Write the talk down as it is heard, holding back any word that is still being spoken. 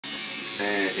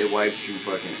and it wipes you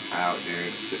fucking out,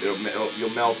 dude.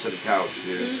 You'll melt to the couch,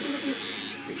 dude.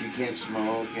 If you can't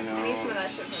smoke, you know. I need some of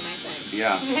that shit for nighttime.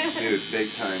 Yeah, dude,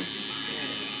 big time.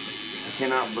 I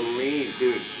cannot believe,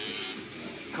 dude.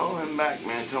 Call him back,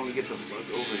 man. Tell him to get the fuck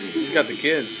over here. He's got the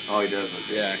kids. Oh, he does?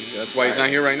 Okay. Yeah, that's why he's not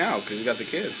here right now, because he's got the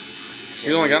kids.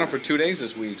 He only got them for 2 days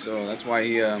this week, so that's why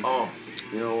he... Oh,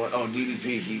 you know what? Oh,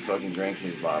 DDP, he fucking drank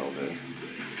his bottle, dude.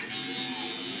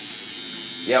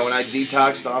 Yeah, when I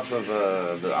detoxed off of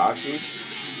the Oxy,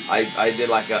 I did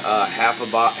like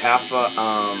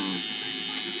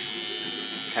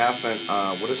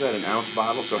what is that, an ounce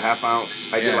bottle? So half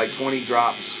ounce. I did like 20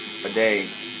 drops a day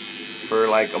for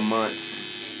like a month.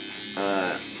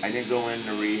 I didn't go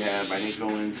into rehab. I didn't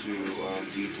go into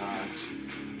detox.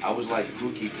 I was like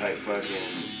Pookie type fucking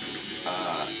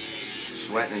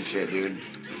sweating and shit, dude.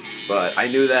 But I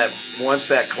knew that once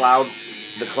the cloud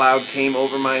came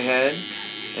over my head,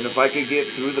 and if I could get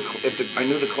through I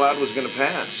knew the cloud was gonna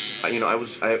pass. You know, I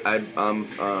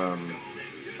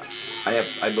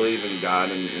believe in God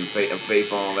and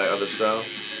faith and all that other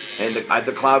stuff, and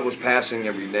the cloud was passing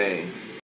every day.